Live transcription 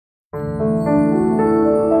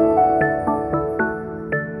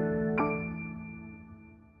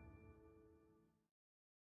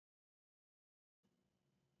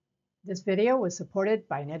This video was supported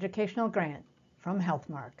by an educational grant from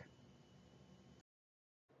HealthMark.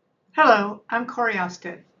 Hello, I'm Cori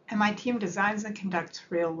Ofstead, and my team designs and conducts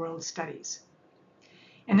real-world studies.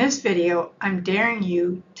 In this video, I'm daring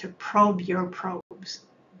you to probe your probes.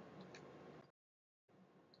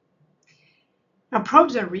 Now,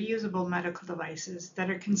 probes are reusable medical devices that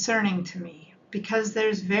are concerning to me because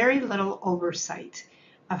there's very little oversight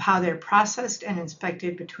of how they're processed and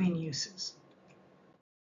inspected between uses.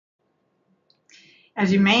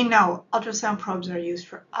 As you may know, ultrasound probes are used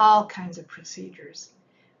for all kinds of procedures,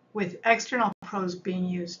 with external probes being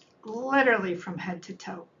used literally from head to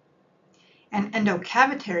toe. And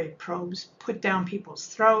endocavitary probes put down people's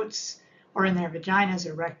throats or in their vaginas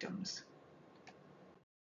or rectums.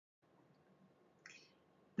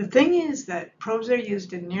 The thing is that probes are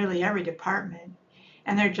used in nearly every department,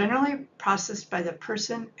 and they're generally processed by the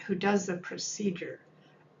person who does the procedure,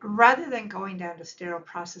 rather than going down to sterile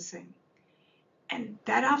processing. And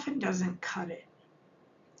that often doesn't cut it.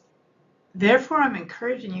 Therefore, I'm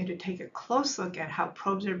encouraging you to take a close look at how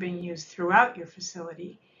probes are being used throughout your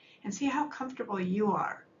facility and see how comfortable you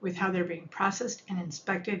are with how they're being processed and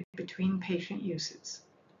inspected between patient uses.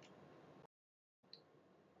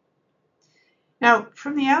 Now,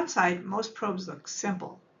 from the outside, most probes look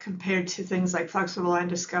simple compared to things like flexible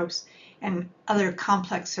endoscopes and other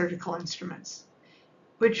complex surgical instruments,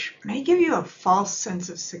 which may give you a false sense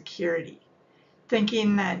of security,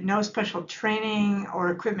 thinking that no special training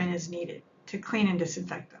or equipment is needed to clean and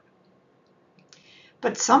disinfect them.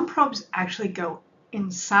 But some probes actually go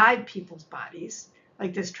inside people's bodies,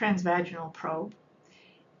 like this transvaginal probe,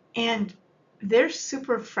 and they're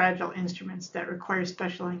super fragile instruments that require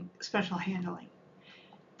special handling.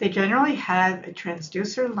 They generally have a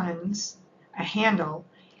transducer lens, a handle,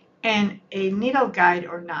 and a needle guide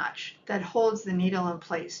or notch that holds the needle in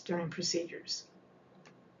place during procedures.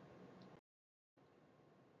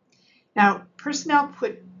 Now, personnel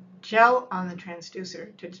put gel on the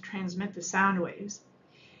transducer to transmit the sound waves,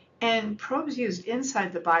 and probes used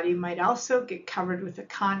inside the body might also get covered with a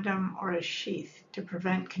condom or a sheath to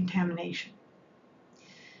prevent contamination.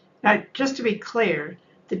 Now, just to be clear,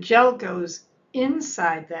 the gel goes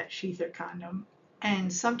inside that sheath or condom,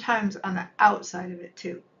 and sometimes on the outside of it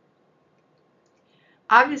too.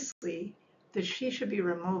 Obviously, the sheath should be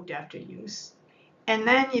removed after use, and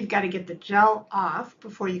then you've got to get the gel off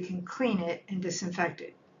before you can clean it and disinfect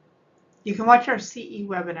it. You can watch our CE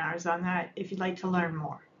webinars on that if you'd like to learn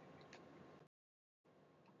more.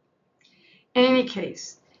 In any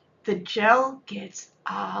case, the gel gets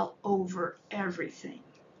all over everything,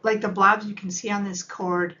 like the blobs you can see on this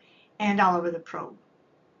cord and all over the probe.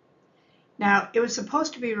 Now, it was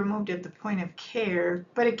supposed to be removed at the point of care,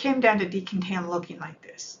 but it came down to decontam looking like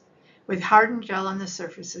this, with hardened gel on the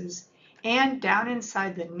surfaces and down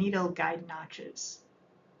inside the needle guide notches.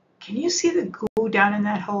 Can you see the goo down in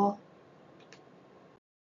that hole?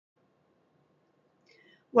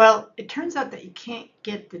 Well, it turns out that you can't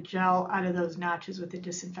get the gel out of those notches with a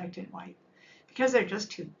disinfectant wipe because they're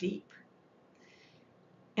just too deep.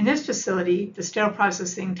 In this facility, the sterile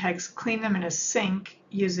processing techs clean them in a sink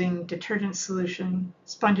using detergent solution,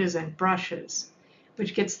 sponges, and brushes,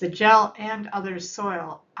 which gets the gel and other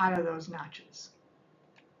soil out of those notches.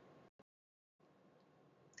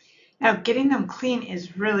 Now, getting them clean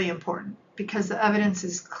is really important because the evidence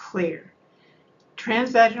is clear.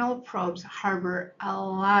 Transvaginal probes harbor a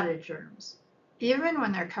lot of germs, even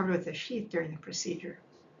when they're covered with a sheath during the procedure,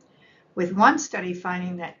 with one study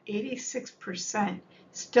finding that 86%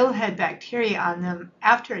 still had bacteria on them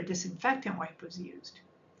after a disinfectant wipe was used.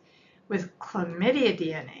 With chlamydia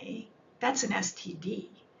DNA, that's an STD,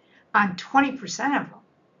 on 20% of them,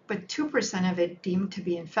 but 2% of it deemed to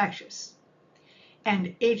be infectious,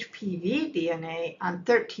 and HPV DNA on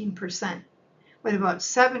 13%, with about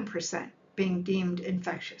 7% being deemed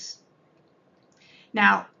infectious.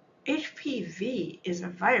 Now, HPV is a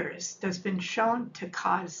virus that's been shown to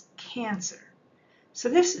cause cancer, so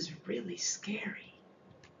this is really scary.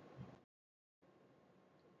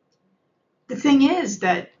 The thing is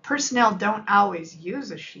that personnel don't always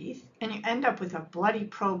use a sheath, and you end up with a bloody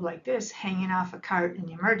probe like this hanging off a cart in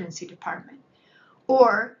the emergency department.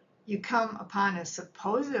 Or you come upon a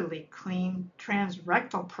supposedly clean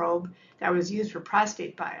transrectal probe that was used for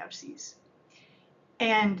prostate biopsies.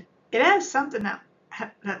 And it has something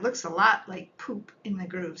that looks a lot like poop in the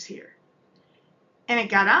grooves here. And it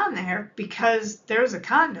got on there because there's a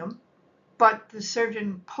condom, but the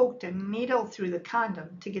surgeon poked a needle through the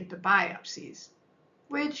condom to get the biopsies,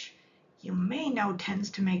 which you may know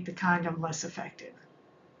tends to make the condom less effective.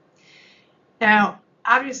 Now,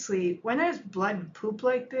 obviously, when there's blood and poop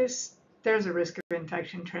like this, there's a risk of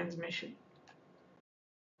infection transmission.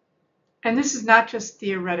 And this is not just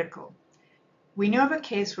theoretical. We know of a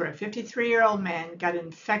case where a 53-year-old man got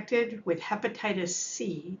infected with hepatitis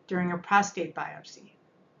C during a prostate biopsy.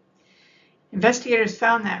 Investigators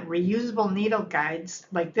found that reusable needle guides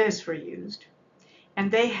like this were used,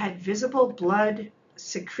 and they had visible blood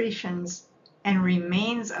secretions and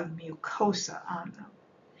remains of mucosa on them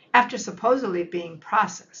after supposedly being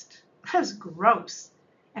processed. That's gross.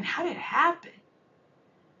 And how did it happen?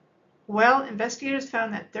 Well, investigators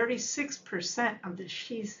found that 36% of the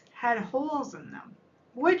sheaths had holes in them,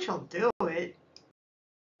 which'll do it.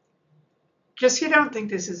 Just so you don't think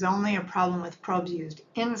this is only a problem with probes used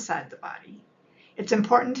inside the body, it's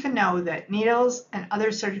important to know that needles and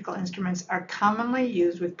other surgical instruments are commonly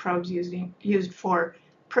used with probes used for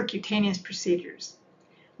percutaneous procedures,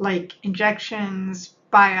 like injections,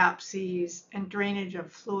 biopsies, and drainage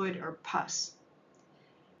of fluid or pus.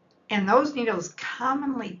 And those needles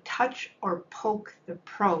commonly touch or poke the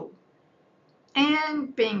probe.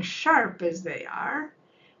 And being sharp as they are,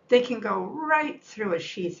 they can go right through a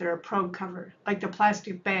sheath or a probe cover, like the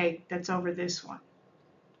plastic bag that's over this one,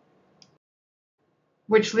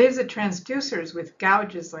 which leaves the transducers with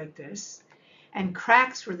gouges like this and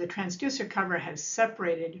cracks where the transducer cover has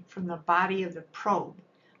separated from the body of the probe,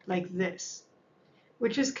 like this,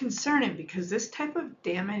 which is concerning because this type of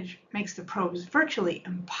damage makes the probes virtually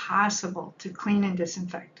impossible to clean and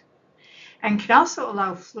disinfect, and can also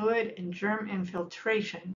allow fluid and germ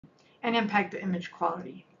infiltration and impact the image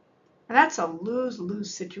quality. And that's a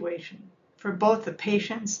lose-lose situation for both the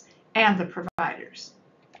patients and the providers.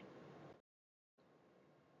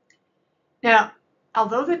 Now,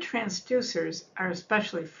 although the transducers are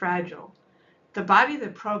especially fragile, the body of the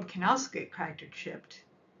probe can also get cracked or chipped,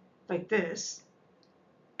 like this.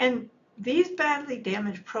 And these badly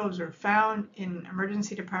damaged probes are found in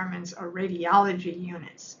emergency departments or radiology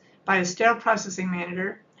units by a sterile processing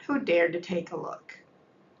manager who dared to take a look.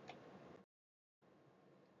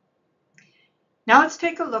 Now let's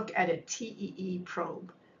take a look at a TEE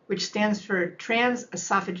probe, which stands for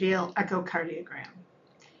transesophageal echocardiogram.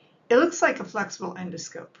 It looks like a flexible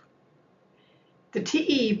endoscope. The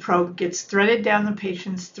TEE probe gets threaded down the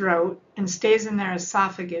patient's throat and stays in their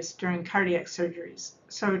esophagus during cardiac surgeries,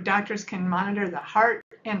 so doctors can monitor the heart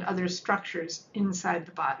and other structures inside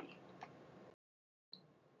the body.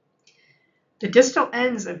 The distal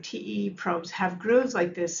ends of TEE probes have grooves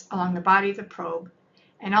like this along the body of the probe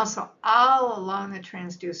and also all along the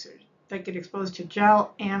transducer that get exposed to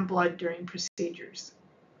gel and blood during procedures.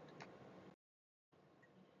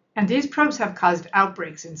 And these probes have caused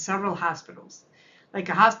outbreaks in several hospitals, like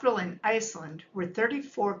a hospital in Iceland where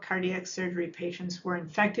 34 cardiac surgery patients were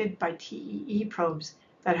infected by TEE probes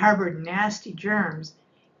that harbored nasty germs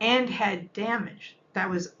and had damage that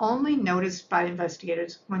was only noticed by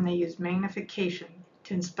investigators when they used magnification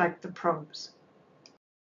to inspect the probes.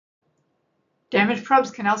 Damaged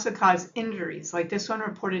probes can also cause injuries, like this one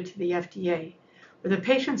reported to the FDA, where the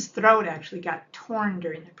patient's throat actually got torn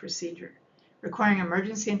during the procedure, requiring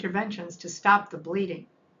emergency interventions to stop the bleeding.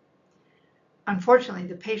 Unfortunately,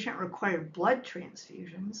 the patient required blood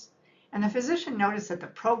transfusions, and the physician noticed that the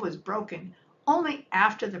probe was broken only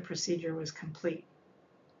after the procedure was complete.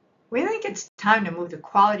 We think it's time to move the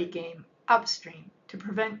quality game upstream to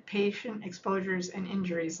prevent patient exposures and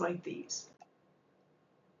injuries like these.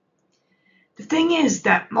 The thing is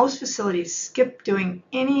that most facilities skip doing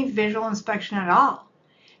any visual inspection at all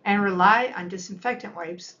and rely on disinfectant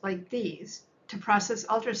wipes like these to process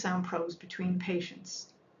ultrasound probes between patients.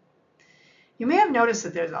 You may have noticed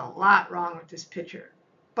that there's a lot wrong with this picture,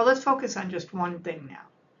 but let's focus on just one thing now.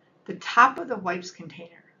 The top of the wipes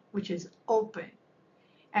container, which is open,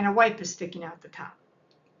 and a wipe is sticking out the top.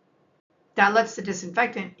 That lets the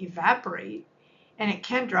disinfectant evaporate, and it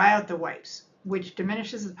can dry out the wipes, which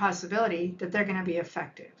diminishes the possibility that they're going to be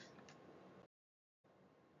effective.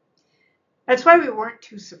 That's why we weren't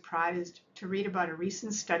too surprised to read about a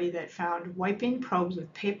recent study that found wiping probes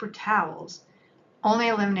with paper towels only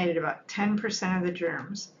eliminated about 10% of the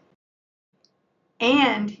germs,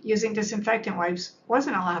 and using disinfectant wipes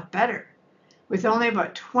wasn't a lot better, with only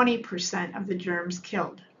about 20% of the germs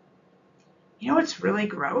killed. You know what's really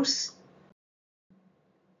gross?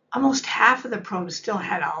 Almost half of the probes still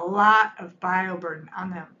had a lot of bioburden on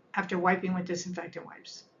them after wiping with disinfectant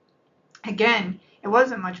wipes. Again, it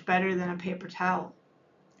wasn't much better than a paper towel.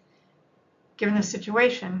 Given the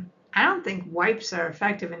situation, I don't think wipes are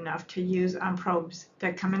effective enough to use on probes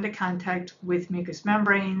that come into contact with mucous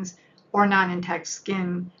membranes or non-intact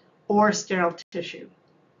skin or sterile tissue.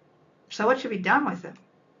 So what should be done with them?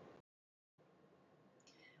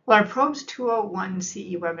 Well, our Probes 201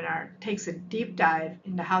 CE webinar takes a deep dive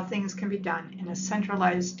into how things can be done in a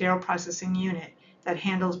centralized sterile processing unit that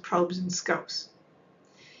handles probes and scopes.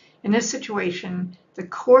 In this situation, the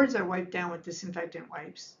cords are wiped down with disinfectant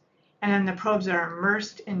wipes, and then the probes are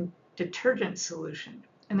immersed in detergent solution,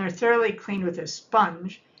 and they're thoroughly cleaned with a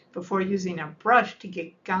sponge before using a brush to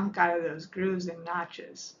get gunk out of those grooves and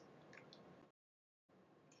notches.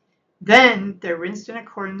 Then they're rinsed in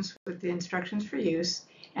accordance with the instructions for use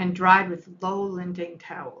and dried with low linting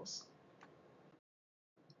towels.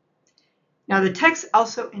 Now the techs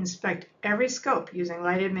also inspect every scope using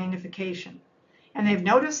lighted magnification, and they've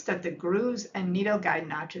noticed that the grooves and needle guide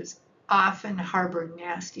notches often harbor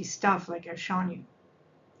nasty stuff like I've shown you.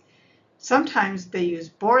 Sometimes they use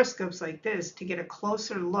borescopes like this to get a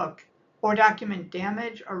closer look or document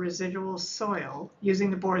damage or residual soil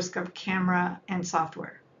using the borescope camera and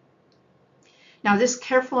software. Now this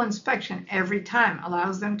careful inspection every time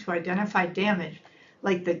allows them to identify damage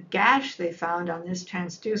like the gash they found on this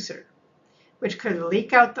transducer, which could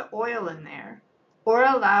leak out the oil in there or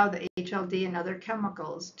allow the HLD and other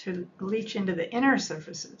chemicals to leach into the inner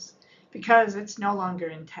surfaces because it's no longer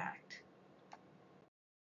intact.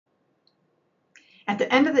 At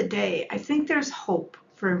the end of the day, I think there's hope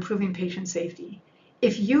for improving patient safety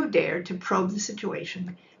if you dare to probe the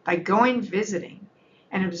situation by going visiting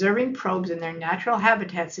and observing probes in their natural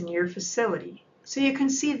habitats in your facility so you can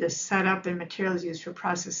see the setup and materials used for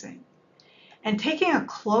processing, and taking a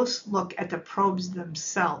close look at the probes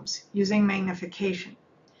themselves using magnification,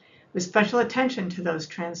 with special attention to those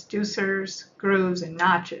transducers, grooves, and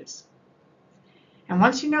notches. And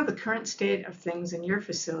once you know the current state of things in your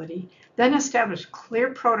facility, then establish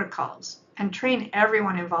clear protocols and train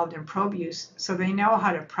everyone involved in probe use so they know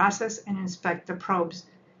how to process and inspect the probes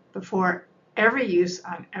before every use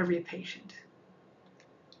on every patient.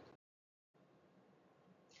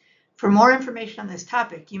 For more information on this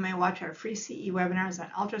topic, you may watch our free CE webinars on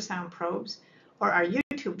ultrasound probes or our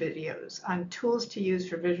YouTube videos on tools to use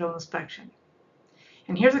for visual inspection.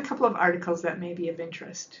 And here's a couple of articles that may be of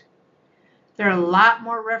interest. There are a lot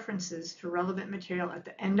more references to relevant material at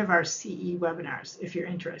the end of our CE webinars if you're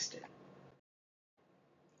interested.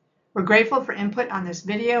 We're grateful for input on this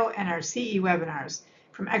video and our CE webinars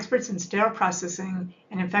from experts in sterile processing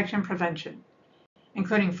and infection prevention,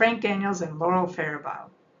 including Frank Daniels and Laurel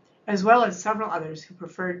Faribault, as well as several others who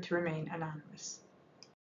preferred to remain anonymous.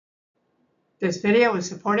 This video was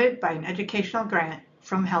supported by an educational grant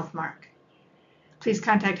from HealthMark. Please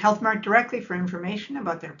contact HealthMark directly for information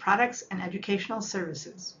about their products and educational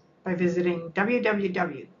services by visiting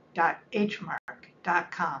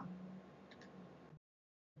www.hmark.com.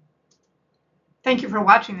 Thank you for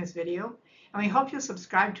watching this video, and we hope you'll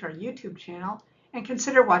subscribe to our YouTube channel and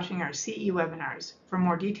consider watching our CE webinars for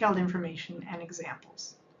more detailed information and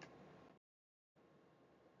examples.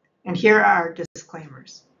 And here are our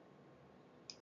disclaimers.